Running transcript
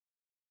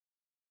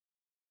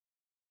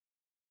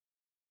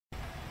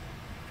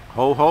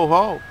Ho, ho,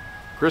 ho!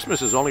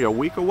 Christmas is only a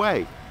week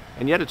away,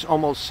 and yet it's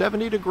almost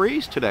 70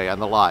 degrees today on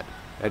the lot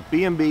at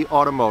B&B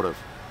Automotive,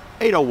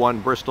 801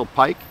 Bristol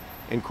Pike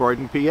in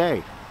Croydon,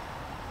 PA.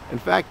 In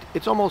fact,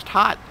 it's almost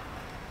hot.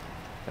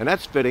 And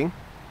that's fitting.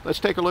 Let's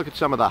take a look at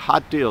some of the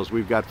hot deals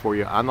we've got for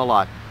you on the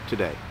lot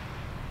today.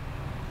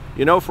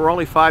 You know, for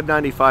only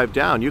 $595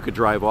 down, you could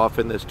drive off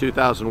in this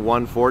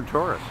 2001 Ford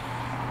Taurus,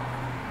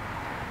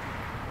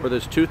 or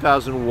this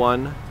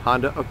 2001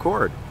 Honda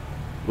Accord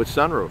with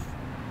sunroof.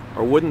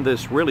 Or wouldn't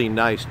this really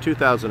nice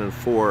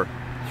 2004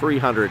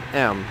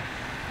 300M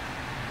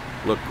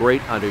look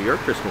great under your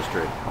Christmas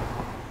tree?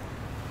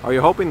 Are you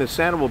hoping that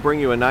Santa will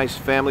bring you a nice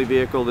family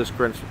vehicle this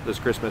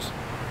Christmas?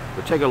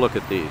 Well, take a look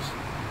at these.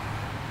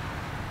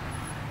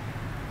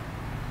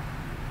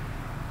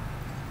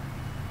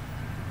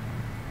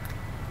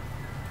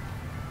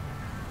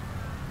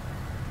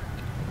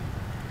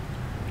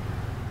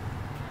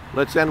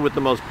 Let's end with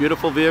the most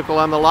beautiful vehicle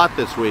on the lot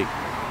this week,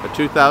 a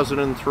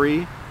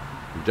 2003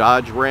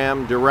 Dodge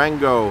Ram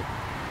Durango,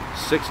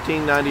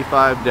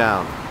 $1,695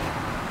 down.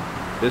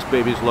 This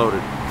baby's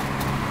loaded.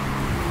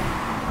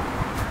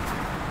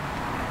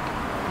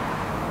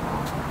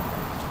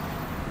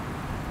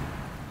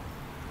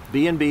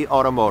 B&B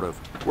Automotive.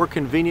 We're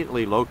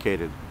conveniently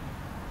located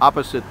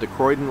opposite the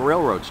Croydon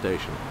Railroad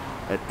Station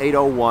at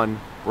 801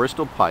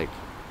 Bristol Pike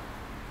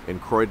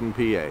in Croydon,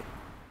 PA.